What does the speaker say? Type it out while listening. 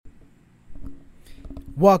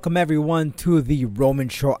Welcome everyone to the Roman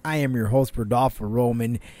Show. I am your host, Rodolfo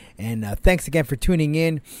Roman, and thanks again for tuning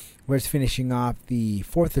in. We're just finishing off the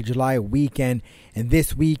 4th of July weekend, and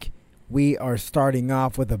this week we are starting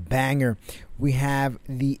off with a banger. We have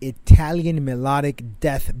the Italian melodic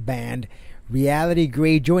death band Reality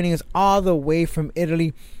Grey joining us all the way from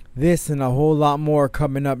Italy. This and a whole lot more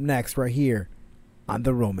coming up next right here on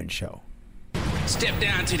the Roman Show. Step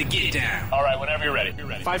down to the get down. All right, whenever you're ready.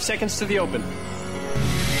 5 seconds to the open.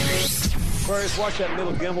 Aquarius, watch that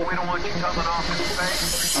little gimbal. We don't want you coming off in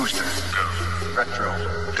space. Booster, go. Retro,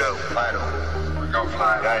 go. Vital, Go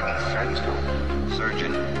fly. guidance, go.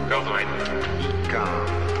 Surgeon, Go flight. com.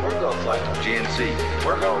 We're go flight. GNC,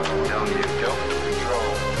 We're go. telling you, go.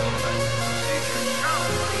 Control, procedure,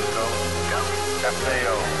 go.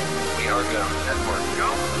 FAO, we are go. Network,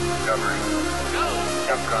 go. Discovery, Go.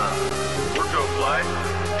 Capcom. We're go flight.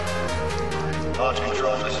 Launch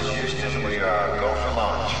control, this is Houston. We are go for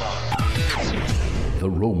launch. The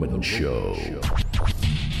Roman Show.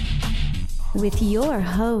 With your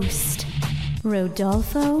host,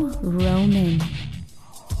 Rodolfo Roman.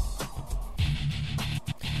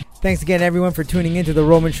 Thanks again, everyone, for tuning into the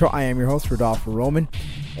Roman Show. I am your host, Rodolfo Roman,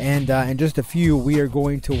 and in just a few, we are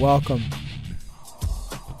going to welcome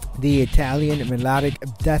the Italian melodic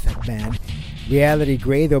death band Reality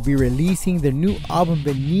Grey. They'll be releasing the new album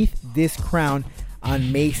Beneath This Crown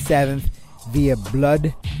on May 7th via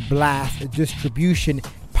Blood Blast distribution,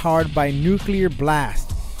 powered by Nuclear Blast.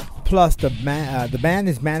 Plus, the band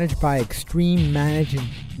is managed by Extreme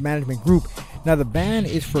Management Group. Now, the band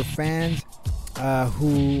is for fans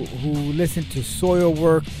who listen to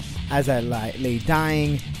Soilwork, As I Lay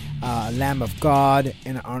Dying, Lamb of God,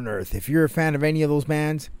 and On Earth. If you're a fan of any of those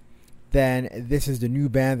bands, then this is the new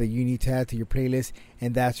band that you need to add to your playlist,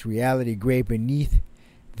 and that's Reality Grey. Beneath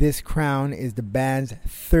This Crown is the band's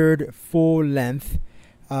third full-length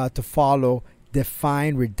to follow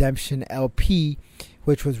Define Redemption LP,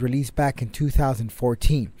 which was released back in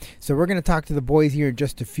 2014. So we're going to talk to the boys here in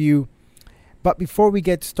just a few. But before we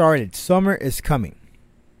get started, summer is coming.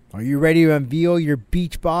 Are you ready to unveil your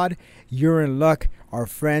beach bod? You're in luck. Our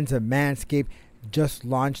friends at Manscaped just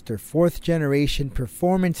launched their 4th generation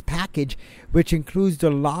performance package, which includes the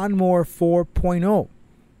Lawnmower 4.0.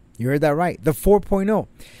 You heard that right, the 4.0.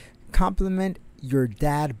 Complement your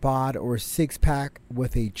dad bod or six-pack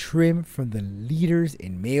with a trim from the leaders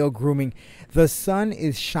in male grooming. The sun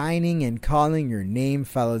is shining and calling your name,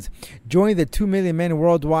 fellas. Join the 2 million men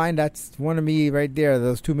worldwide, that's one of me right there,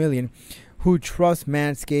 those 2 million, who trust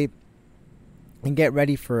Manscaped, and get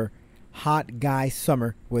ready for hot guy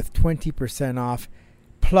summer with 20% off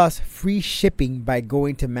plus free shipping by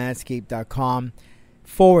going to manscaped.com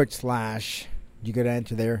 / you gotta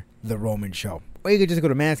enter there The Roman Show, or you could just go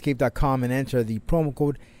to manscaped.com and enter the promo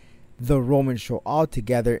code The Roman Show all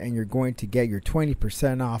together, and you're going to get your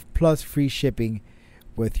 20% off plus free shipping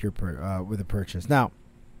with your with a purchase. Now,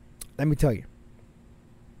 let me tell you,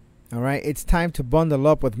 all right, it's time to bundle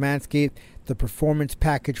up with Manscaped, the Performance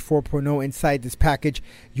Package 4.0. Inside this package,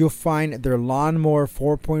 you'll find their Lawnmower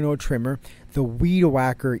 4.0 trimmer, the Weed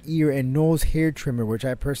Whacker ear and nose hair trimmer, which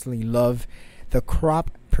I personally love, the Crop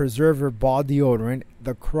Preserver ball deodorant,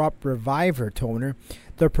 the Crop Reviver toner,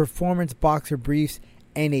 the Performance Boxer briefs,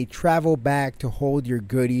 and a travel bag to hold your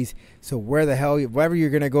goodies. So wherever you're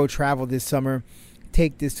going to go travel this summer,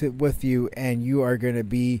 take this with you and you are going to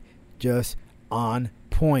be just on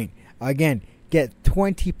point. Again, get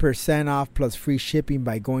 20% off plus free shipping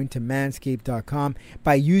by going to manscaped.com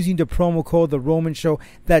by using the promo code The Roman Show.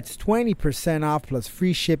 That's 20% off plus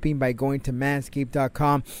free shipping by going to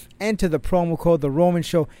manscaped.com. Enter the promo code The Roman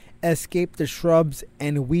Show. Escape the shrubs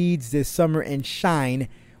and weeds this summer and shine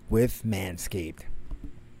with Manscaped.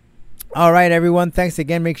 All right, everyone. Thanks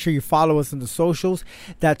again. Make sure you follow us on the socials.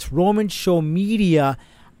 That's Roman Show Media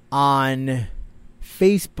on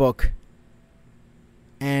Facebook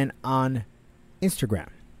and on Instagram.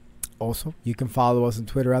 Also, you can follow us on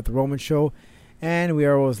Twitter at The Roman Show, and we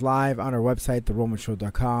are always live on our website,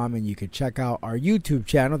 theromanshow.com, and you can check out our YouTube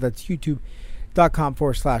channel. That's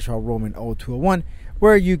youtube.com/allroman0201,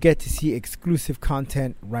 where you get to see exclusive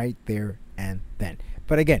content right there and then.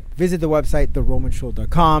 But again, visit the website,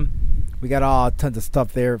 theromanshow.com. We got all tons of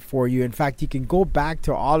stuff there for you. In fact, you can go back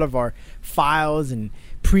to all of our files and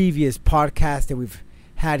previous podcasts that we've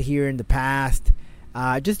had here in the past.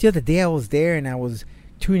 Just the other day I was there and I was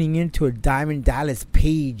tuning into a Diamond Dallas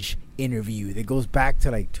Page interview that goes back to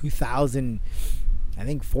like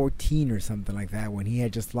 2014 or something like that, when he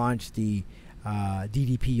had just launched the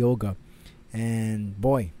DDP Yoga. And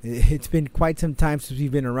boy, it's been quite some time since we've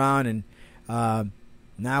been around, and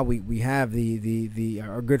now we have the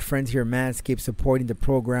our good friends here at Manscaped supporting the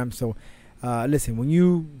program. So listen, when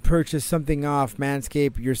you purchase something off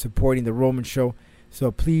Manscaped, you're supporting the Roman Show.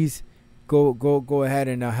 So please go ahead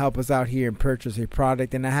and help us out here and purchase a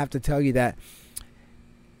product. And I have to tell you that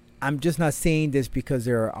I'm just not saying this because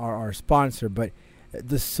they're our sponsor, but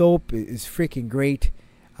the soap is freaking great.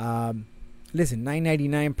 Listen,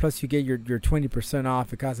 $9.99 plus you get your 20%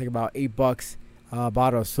 off. It costs like about $8 a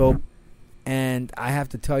bottle of soap. And I have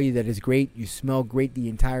to tell you that it's great. You smell great the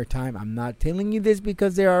entire time. I'm not telling you this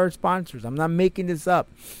because they are our sponsors. I'm not making this up.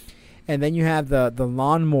 And then you have the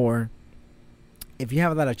lawnmower. If you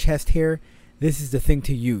have a lot of chest hair, this is the thing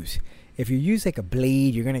to use. If you use like a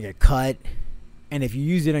blade, you're going to get cut. And if you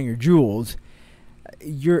use it on your jewels,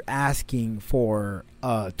 you're asking for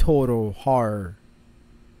a total horror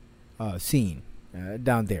scene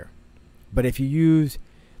down there. But if you use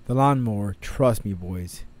the lawnmower, trust me,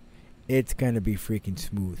 boys, it's going to be freaking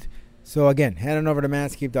smooth. So again, head on over to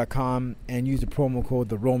manscaped.com and use the promo code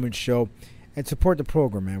The Roman Show and support the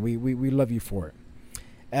program, man. We love you for it.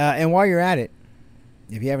 And while you're at it,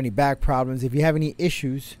 if you have any back problems, if you have any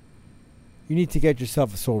issues, you need to get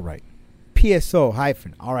yourself a Soul Right.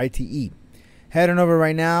 PSO-RITE. Head on over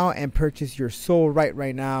right now and purchase your Soul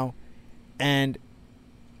right now, and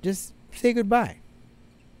just say goodbye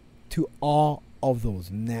to all of those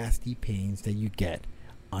nasty pains that you get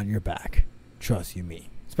on your back. Trust you me,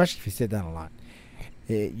 especially if you sit down a lot,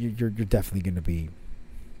 you're definitely going to be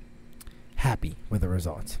happy with the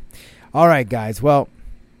results. All right, guys. Well,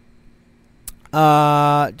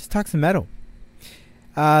 just talk some metal.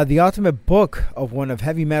 The ultimate book of one of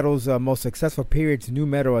heavy metal's most successful periods, nu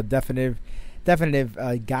metal, a definitive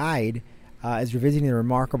guide, is revisiting the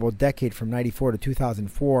remarkable decade from 94 to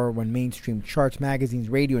 2004, when mainstream charts, magazines,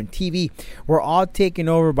 radio, and TV were all taken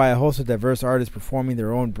over by a host of diverse artists performing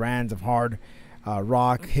their own brands of hard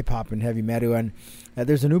rock, hip-hop, and heavy metal. And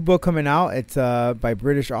there's a new book coming out. It's by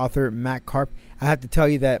British author Matt Karp. I have to tell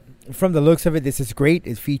you that from the looks of it, this is great.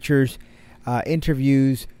 It features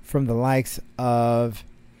interviews from the likes of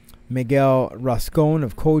Miguel Rascon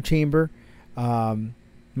of Cold Chamber,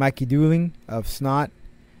 Mikey Dooling of Snot,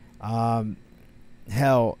 Rob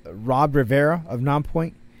Rivera of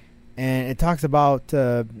Nonpoint, and it talks about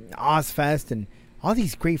Ozfest and all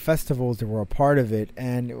these great festivals that were a part of it.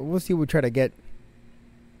 And we'll see. We'll try to get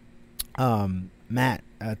Matt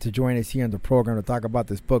to join us here on the program to talk about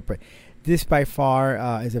this book. But this by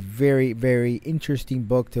far is a very, very interesting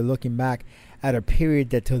book to looking back at a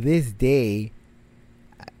period that to this day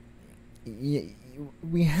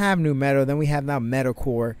we have nu metal, then we have now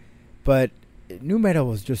metalcore, but nu metal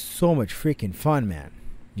was just so much freaking fun, man.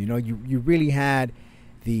 You know, you really had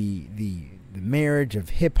the marriage of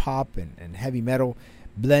hip hop and heavy metal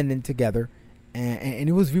blending together, and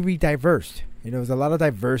it was really diverse. You know, there was a lot of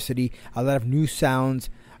diversity, a lot of new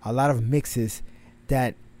sounds, a lot of mixes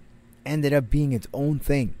that ended up being its own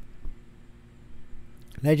thing.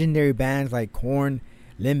 Legendary bands like Korn,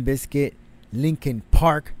 Limp Bizkit, Linkin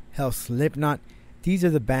Park, hell, Slipknot. These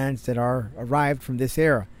are the bands that are arrived from this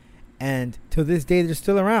era, and to this day they're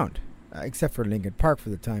still around, except for Linkin Park for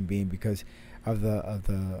the time being because of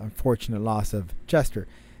the unfortunate loss of Chester.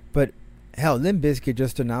 But hell, Limp Bizkit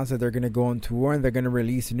just announced that they're going to go on tour and they're going to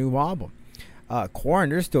release a new album. Korn,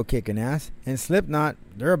 they're still kicking ass, and Slipknot,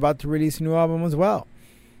 they're about to release a new album as well.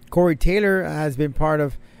 Corey Taylor has been part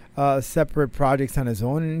of separate projects on his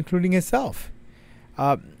own, including himself.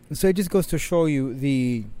 So it just goes to show you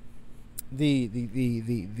the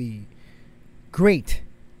great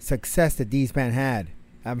success that these bands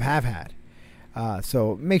have had.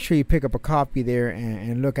 So make sure you pick up a copy there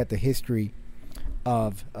and look at the history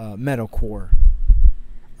of metalcore,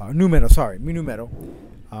 nu metal,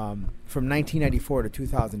 from 1994 to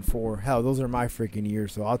 2004. Hell, those are my freaking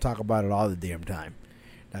years, so I'll talk about it all the damn time.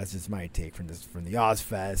 That's just my take from the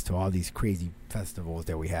Ozfest to all these crazy festivals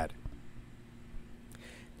that we had.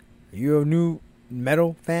 Are you a nu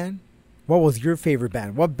metal fan? What was your favorite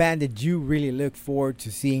band? What band did you really look forward to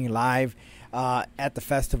seeing live at the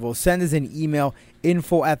festival? Send us an email,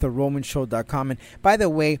 info@theromanshow.com. And by the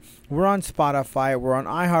way, we're on Spotify, we're on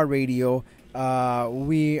iHeartRadio,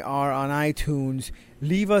 we are on iTunes.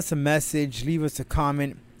 Leave us a message, leave us a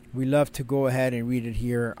comment. We love to go ahead and read it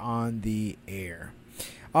here on the air.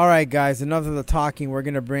 All right, guys, enough of the talking. We're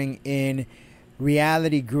going to bring in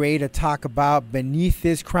Reality Grey to talk about Beneath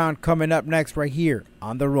This Crown, coming up next right here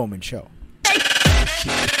on The Roman Show.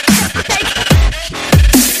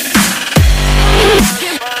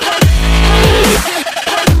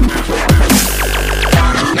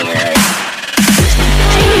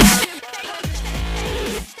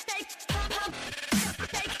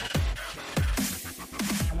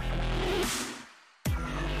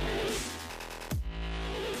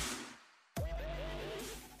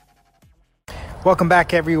 Welcome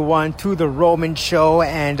back, everyone, to the Roman Show,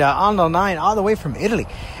 and on the line, all the way from Italy,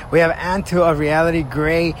 we have Anto of Reality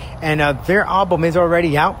Grey, and their album is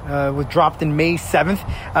already out. Was dropped in May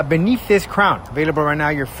 7th. Beneath This Crown, available right now,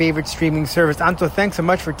 your favorite streaming service. Anto, thanks so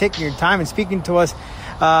much for taking your time and speaking to us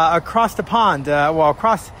across the pond,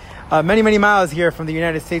 across many, many miles here from the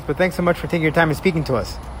United States. But thanks so much for taking your time and speaking to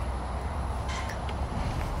us.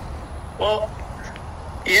 Well,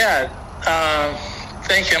 yeah.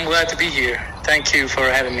 Thank you. I'm glad to be here. Thank you for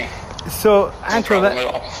having me. So, Anto,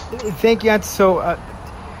 thank you, Anto. So,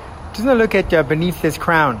 just a look at Beneath This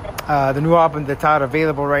Crown, the new album that's out,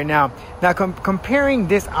 available right now. Now, comparing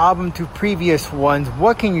this album to previous ones,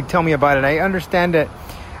 what can you tell me about it? I understand that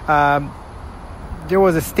there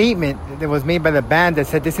was a statement that was made by the band that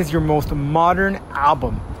said this is your most modern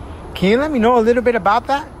album. Can you let me know a little bit about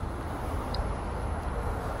that?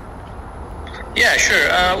 Yeah, sure.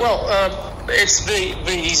 It's very,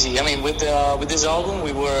 very easy. I mean, with this album,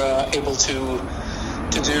 we were able to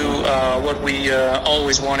do what we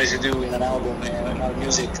always wanted to do in an album in our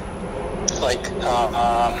music, like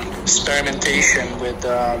experimentation with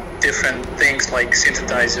different things like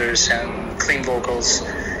synthesizers and clean vocals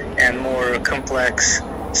and more complex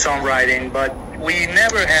songwriting. But we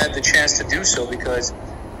never had the chance to do so because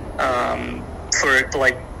for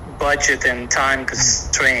like budget and time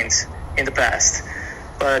constraints in the past.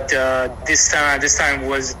 But this time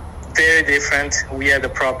was very different. We had a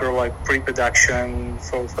proper like pre-production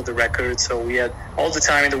for the record, so we had all the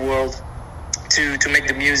time in the world to make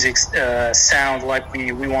the music sound like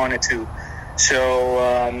we wanted to. So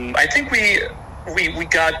I think we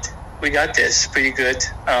got this pretty good.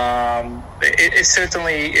 It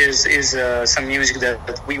certainly is some music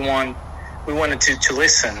that we wanted to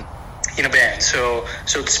listen in a band, so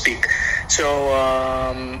to speak. So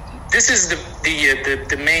this is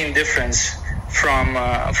the main difference from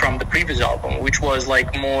the previous album, which was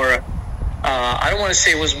like more. I don't want to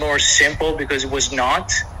say it was more simple because it was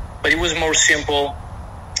not, but it was more simple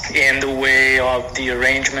in the way of the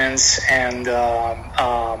arrangements and the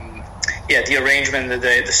arrangement,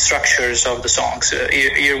 the structures of the songs.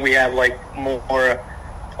 Here we have like more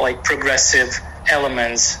like progressive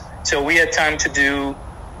elements. So we had time to do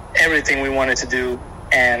everything we wanted to do,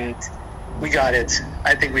 and we got it.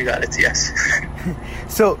 I think we got it, yes.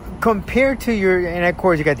 So compared to and of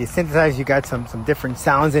course you got the synthesizers, you got some different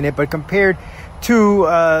sounds in it, but compared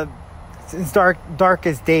to since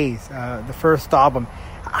Darkest Days, the first album,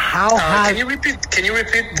 can you repeat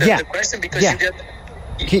the question, because you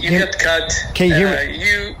get cut. Can you hear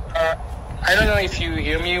me? I don't know if you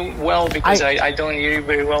hear me well, because I don't hear you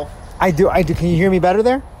very well. I do. Can you hear me better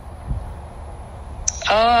there?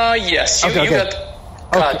 Yes. You got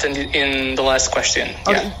cut in the last question.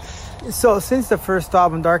 Okay. Yeah. So since the first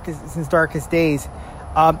album, Darkest Days,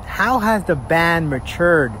 how has the band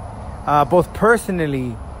matured, both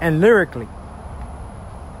personally and lyrically?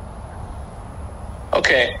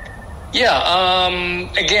 Okay. Yeah.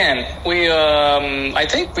 Again, I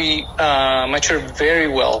think we matured very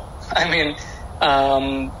well. I mean,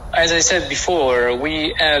 as I said before,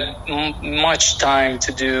 we had much time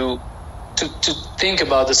to think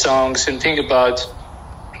about the songs and think about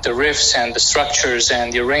the riffs and the structures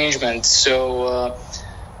and the arrangement. So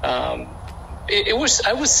it was,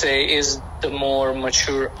 I would say, is the more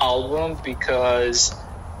mature album because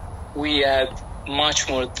we had much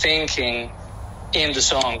more thinking in the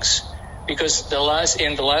songs. Because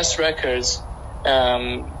in the last records,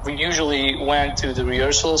 we usually went to the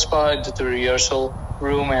rehearsal spot, to the rehearsal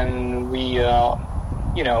room, and we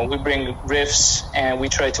bring riffs and we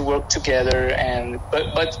try to work together.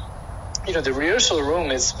 But the rehearsal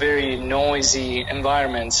room is very noisy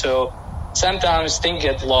environment, so sometimes things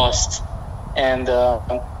get lost, and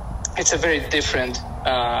it's a very different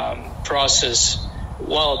process.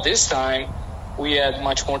 While this time we had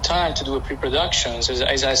much more time to do a pre-productions,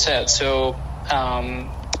 as I said. So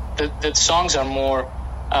the songs are more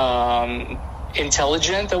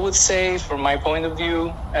intelligent, I would say, from my point of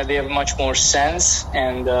view. They have much more sense,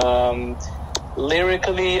 and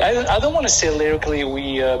lyrically, I don't want to say lyrically,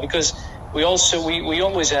 because we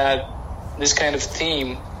always had this kind of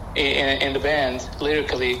theme in the band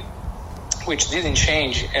lyrically, which didn't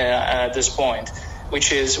change at this point,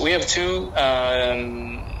 which is we have two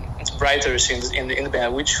writers in the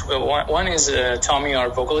band, which one is Tommy, our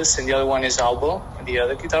vocalist, and the other one is Albo, the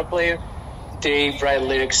other guitar player. They write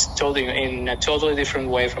lyrics in a totally different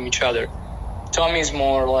way from each other. Tommy is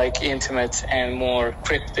more like intimate and more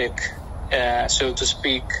cryptic, so to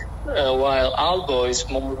speak, while Albo is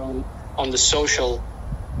more on the social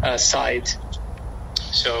side.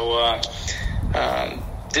 So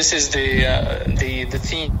this is the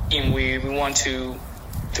theme we want to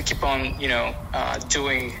keep on,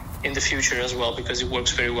 doing in the future as well, because it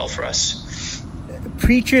works very well for us.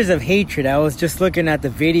 Preachers of Hatred. I was just looking at the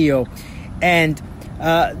video, and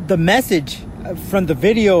the message from the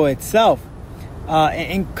video itself,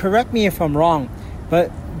 and correct me if I'm wrong,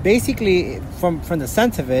 but basically from the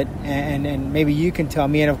sense of it, and maybe you can tell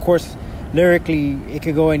me, and of course lyrically it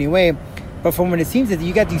could go any way, but from what it seems that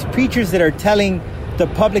you got these preachers that are telling the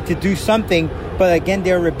public to do something, but again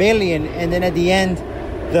they're rebellion, and then at the end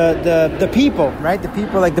the people, right? The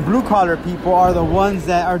people, like the blue collar people, are the ones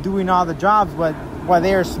that are doing all the jobs, while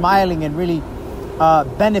they are smiling and really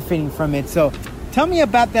benefiting from it. So tell me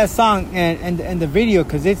about that song and the video,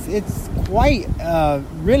 because it's quite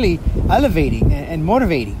really elevating and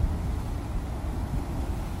motivating.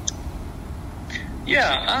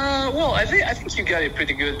 Yeah, well, I think you got it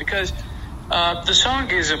pretty good, because the song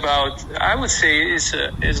is about, I would say,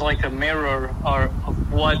 is like a mirror of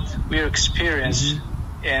what we're experiencing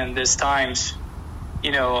in these times. A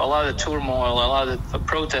lot of turmoil, a lot of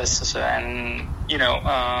protests, and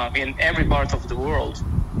in every part of the world.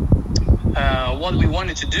 What we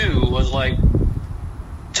wanted to do was like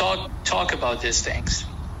talk about these things.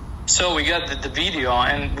 So we got the video,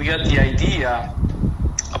 and we got the idea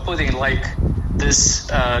of putting like this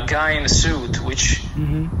guy in a suit, which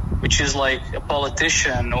is like a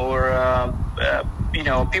politician or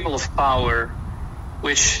people of power,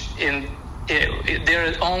 which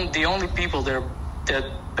they're the only people that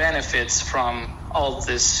benefits from all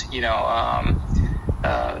this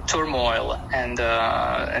turmoil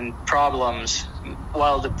and problems,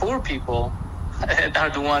 while the poor people are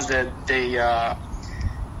the ones that they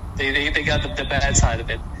got the bad side of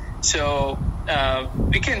it. So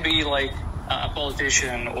it can be like a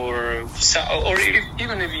politician or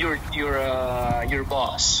even if you're your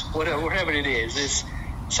boss, whatever it is, it's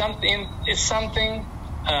something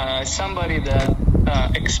somebody that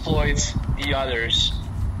exploits the others.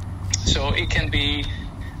 So it can be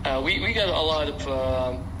we got a lot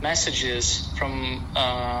of messages from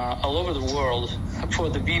all over the world for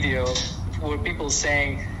the video, where people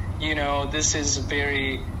saying, this is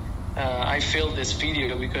very I feel this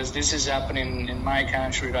video because this is happening in my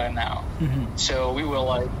country right now. So we were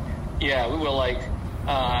like,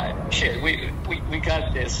 shit, we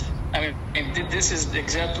got this. I mean, this is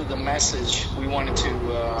exactly the message we wanted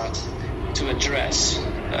to address.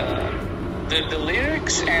 The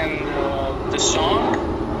lyrics and the song.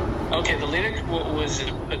 Okay, the lyric was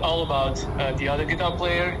all about the other guitar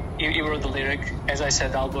player. He wrote the lyric. As I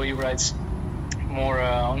said, Albo, he writes more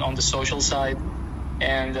on the social side,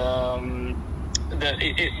 and the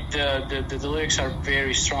lyrics are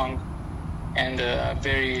very strong and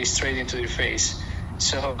very straight into your face.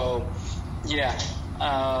 So yeah.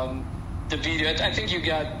 The video, I think you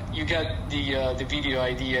got the video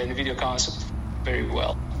idea and the video concept very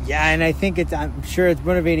well. Yeah, and I think I'm sure it's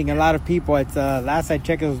motivating a lot of people. It's last I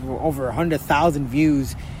checked, it was over 100,000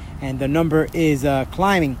 views, and the number is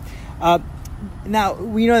climbing. Now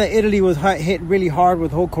we know that Italy was hit really hard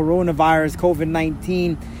with whole coronavirus,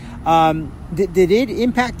 COVID-19. Did it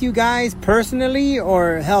impact you guys personally,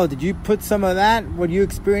 or hell, did you put some of that, what you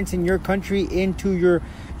experienced in your country, into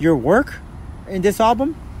your work in this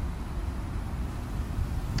album?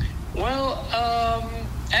 Well,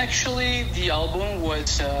 actually, the album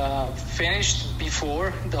was finished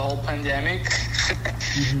before the whole pandemic.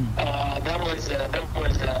 That was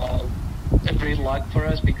a great luck for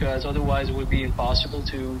us, because otherwise it would be impossible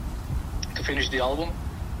to finish the album.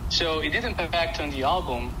 So it did impact on the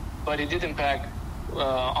album, but it did impact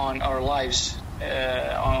on our lives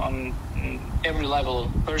on every level,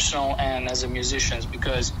 personal and as a musicians,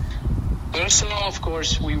 because personal, of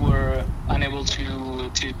course, we were unable to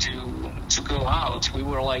go out. We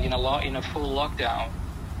were like in a full lockdown,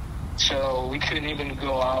 so we couldn't even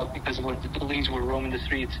go out because the police were roaming the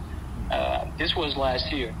streets. This was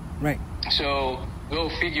last year, right? So go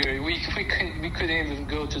figure. We couldn't even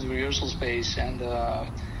go to the rehearsal space, and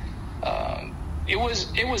it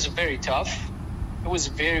was very tough. It was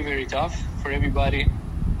very, very tough for everybody.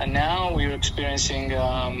 And now we're experiencing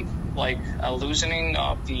like a loosening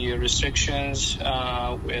of the restrictions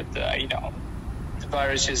with the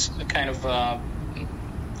virus is kind of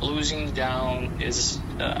losing down its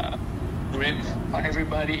grip on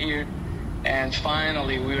everybody here, and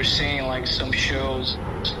finally we're seeing like some shows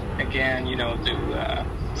again, to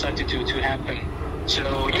started to happen.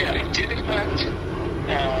 So yeah, it did impact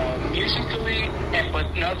musically,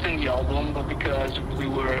 but not in the album, but because we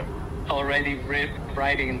were already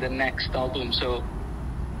writing the next album, so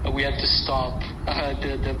we had to stop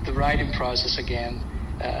the writing process again.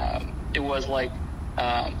 It was like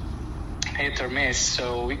hit or miss.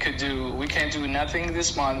 So we can't do nothing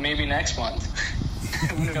this month, maybe next month.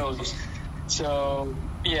 Who knows? So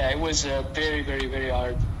yeah, it was very, very, very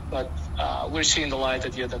hard, but we're seeing the light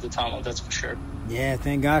at the end of the tunnel, that's for sure. Yeah,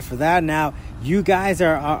 thank God for that. Now, you guys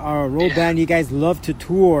are a road band. You guys love to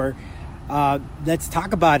tour. Let's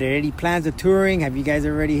talk about it. Any plans of touring? Have you guys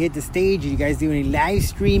already hit the stage? Are you guys doing any live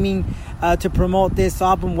streaming to promote this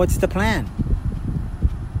album? What's the plan?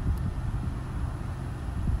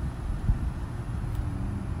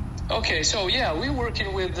 Okay, so yeah, we're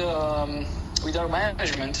working with our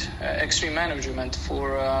management, Extreme Management,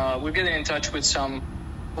 we're getting in touch with some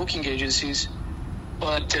booking agencies,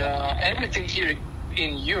 but everything here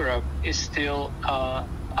in Europe is still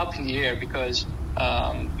up in the air because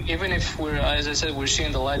even if as I said, we're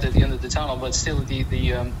seeing the light at the end of the tunnel, but still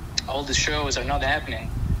all the shows are not happening.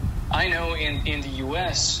 I know in the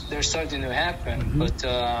US they're starting to happen, but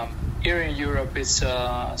here in Europe it's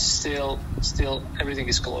still everything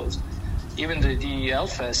is closed. Even the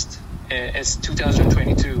Hellfest, it's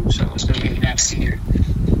 2022, so it's going to be next year.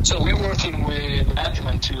 So we're working with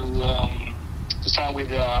management to start with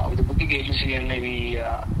the booking agency and maybe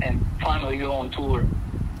and finally go on tour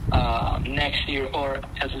next year, or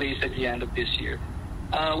at least at the end of this year.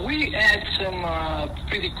 We had some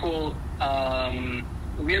pretty cool.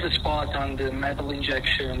 We had a spot on the Metal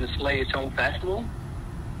Injection Slay Its Own Festival.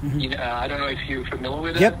 I don't know if you're familiar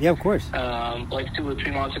with it. Yeah, of course. Like 2 or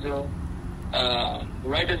 3 months ago,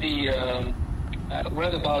 right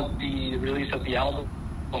about the release of the album,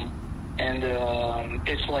 and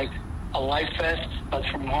it's like a live fest, but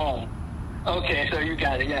from home. Okay, so you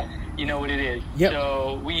got it. Yeah, you know what it is. Yep.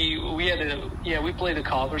 So we played a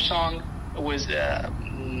cover song. It was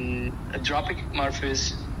Dropkick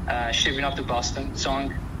Murphys' "Shaving Off the Boston"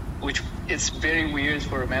 song, which it's very weird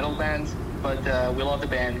for a metal band, but we love the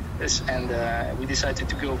band, and we decided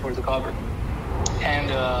to go for the cover, and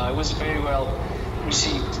it was very well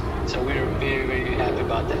received. So we're very, very happy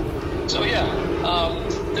about that. So yeah,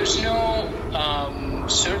 there's no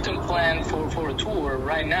certain plan for a tour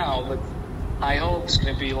right now, but I hope it's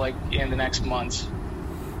going to be like in the next months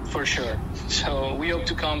for sure. So we hope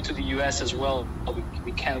to come to the US as well.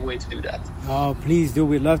 We can't wait to do that. Oh, please do.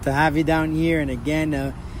 We'd love to have you down here. And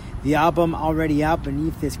again, the album already out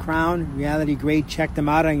beneath this crown, Reality Grey. Check them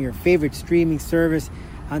out on your favorite streaming service.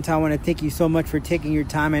 Anton, I want to thank you so much for taking your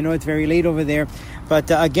time. I know it's very late over there,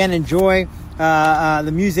 but again, enjoy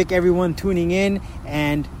the music, everyone tuning in.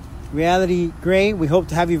 And Reality Grey, we hope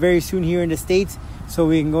to have you very soon here in the States so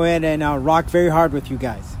we can go ahead and rock very hard with you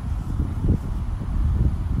guys.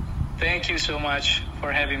 Thank you so much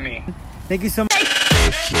for having me. Thank you so much.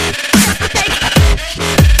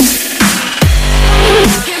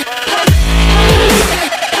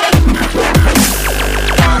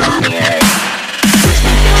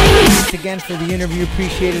 Thanks again for the interview.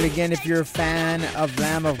 Appreciate it. Again, if you're a fan of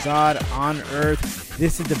Lamb of God on Earth,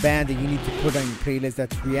 this is the band that you need to put on your playlist.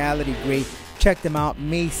 That's Reality Grey. Check them out.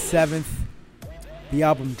 May 7th, the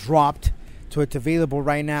album dropped, so it's available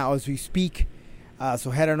right now as we speak.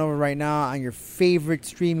 So head on over right now on your favorite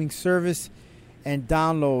streaming service and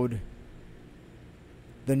download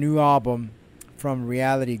the new album from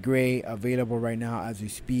Reality Grey, available right now as we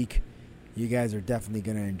speak. You guys are definitely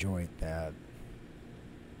going to enjoy that.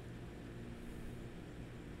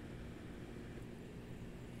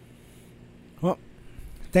 Well,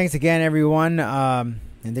 thanks again, everyone. And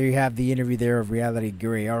there you have the interview there of Reality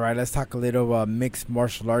Grey. All right, let's talk a little mixed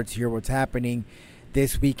martial arts here. What's happening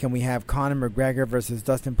this week? And we have Conor McGregor versus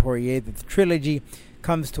Dustin Poirier. The trilogy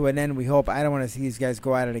comes to an end, we hope. I don't want to see these guys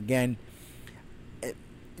go at it again.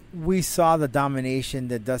 We saw the domination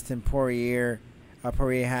that Dustin Poirier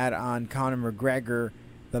had on Conor McGregor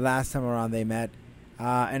the last time around they met.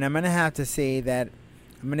 And I'm going to have to say that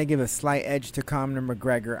I'm going to give a slight edge to Conor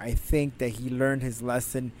McGregor. I think that he learned his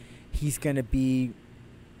lesson. He's going to be...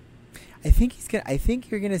 I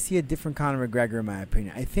think you're going to see a different Conor McGregor, in my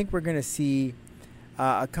opinion. I think we're going to see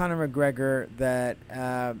a Conor McGregor that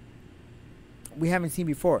we haven't seen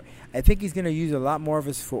before. I think he's going to use a lot more of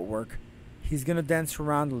his footwork. He's going to dance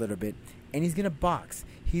around a little bit, and he's going to box.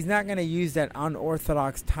 He's not going to use that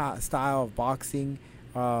unorthodox style of boxing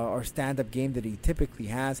or stand-up game that he typically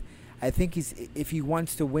has. I think if he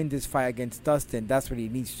wants to win this fight against Dustin, that's what he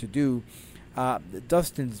needs to do.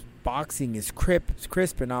 Dustin's boxing is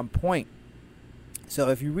crisp and on point. So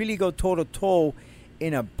if you really go toe-to-toe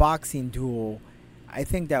in a boxing duel, I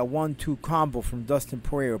think that 1-2 combo from Dustin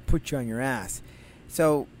Poirier will put you on your ass.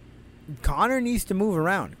 So Conor needs to move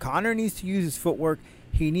around. Conor needs to use his footwork.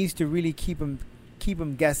 He needs to really keep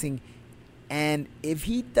him guessing. And if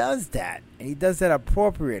he does that, and he does that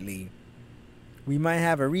appropriately, we might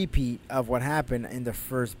have a repeat of what happened in the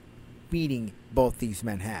first meeting both these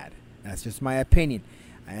men had. That's just my opinion.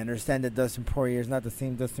 I understand that Dustin Poirier is not the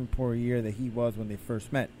same Dustin Poirier that he was when they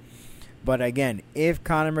first met. But again, if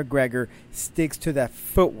Conor McGregor sticks to that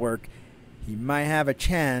footwork, he might have a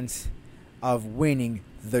chance of winning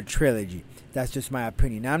the trilogy. That's just my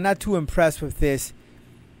opinion. Now, I'm not too impressed with this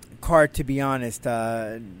card, to be honest.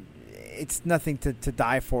 It's nothing to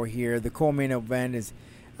die for here. The co-main event is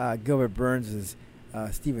Gilbert Burns is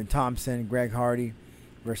Stephen Thompson, Greg Hardy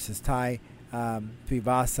versus Tai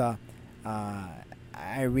Tuivasa,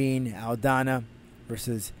 Irene Aldana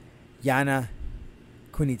versus Yana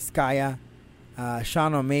Kunitskaya.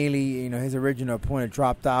 Sean O'Malley, his original opponent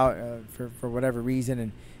dropped out for whatever reason,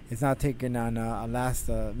 and is now taking on a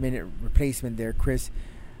last-minute replacement there, Chris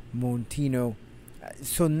Montino.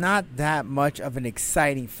 So not that much of an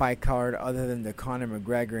exciting fight card other than the Conor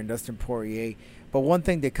McGregor and Dustin Poirier. But one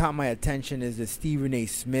thing that caught my attention is that Stephen A.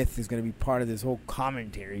 Smith is going to be part of this whole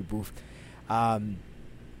commentary booth. I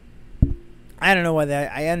don't know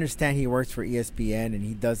whether I understand he works for ESPN and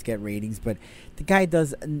he does get ratings, but the guy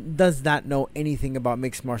does not know anything about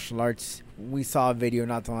mixed martial arts. We saw a video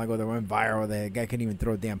not too long ago that went viral. The guy couldn't even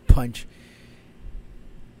throw a damn punch.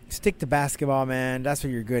 Stick to basketball, man. That's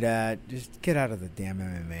what you're good at. Just get out of the damn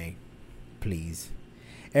MMA, please.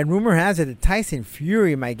 And rumor has it that Tyson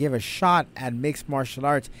Fury might give a shot at mixed martial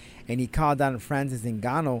arts, and he called on Francis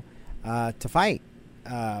Ngannou to fight.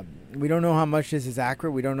 We don't know how much this is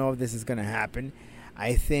accurate. We don't know if this is going to happen.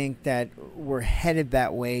 I think that we're headed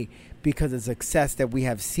that way because of the success that we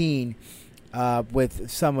have seen with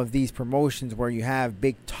some of these promotions where you have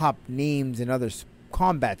big top names in other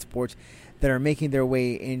combat sports that are making their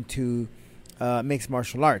way into mixed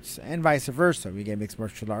martial arts, and vice versa. We get mixed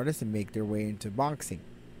martial artists and make their way into boxing.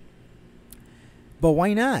 But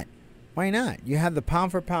why not? Why not? You have the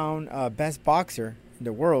pound-for-pound best boxer in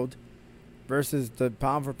the world versus the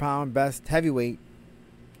pound-for-pound best heavyweight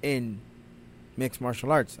in mixed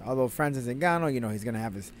martial arts. Although Francis Ngannou, he's going to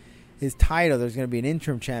have his title. There's going to be an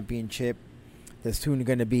interim championship that's soon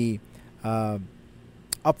going to be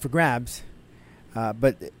up for grabs.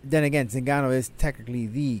 But then again, Ngannou is technically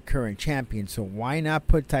the current champion. So why not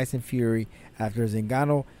put Tyson Fury after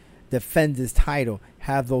Ngannou defends his title,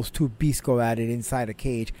 have those two beasts go at it inside a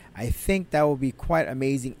cage? I think that will be quite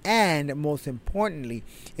amazing, and most importantly,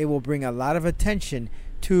 it will bring a lot of attention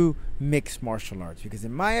to mixed martial arts, because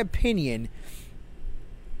in my opinion,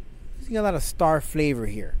 there's a lot of star flavor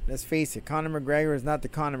here. Let's face it, Conor McGregor is not the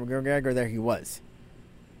Conor McGregor that he was.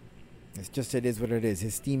 It's just, it is what it is.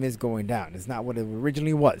 His steam is going down. It's not what it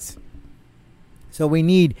originally was. So we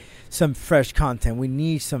need some fresh content. We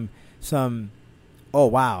need some oh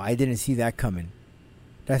wow, I didn't see that coming.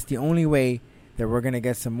 That's the only way that we're going to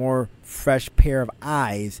get some more fresh pair of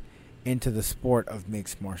eyes into the sport of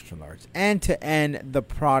mixed martial arts. And to end the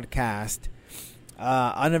podcast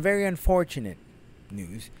on a very unfortunate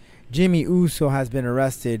news, Jimmy Uso has been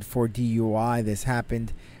arrested for DUI. This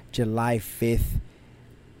happened July 5th.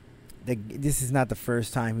 This is not the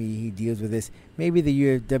first time he deals with this. Maybe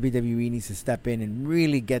the WWE needs to step in and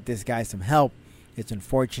really get this guy some help. It's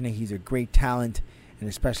unfortunate. He's a great talent, and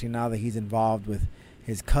especially now that he's involved with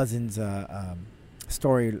his cousin's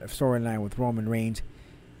storyline with Roman Reigns.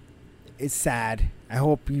 It's sad. I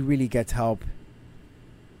hope he really gets help.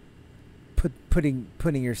 Putting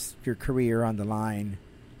your career on the line.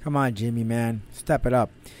 Come on, Jimmy, man. Step it up.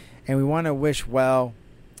 And we want to wish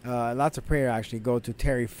lots of prayer actually go to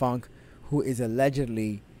Terry Funk, who is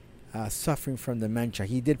allegedly suffering from dementia.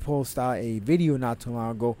 He did post out a video not too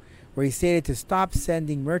long ago where he stated to stop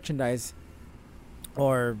sending merchandise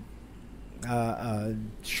or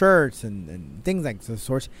shirts and things like those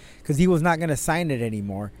sorts, because he was not going to sign it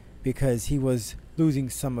anymore because he was losing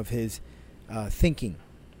some of his thinking,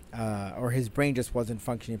 or his brain just wasn't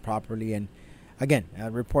functioning properly. And again,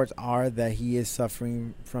 reports are that he is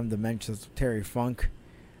suffering from dementia. So Terry Funk,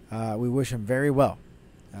 we wish him very well.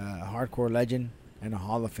 A hardcore legend and a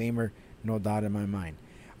Hall of Famer, no doubt in my mind.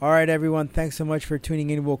 All right, everyone. Thanks so much for tuning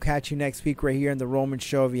in. We'll catch you next week right here on The Roman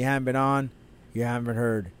Show. If you haven't been on, you haven't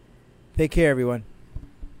heard. Take care, everyone.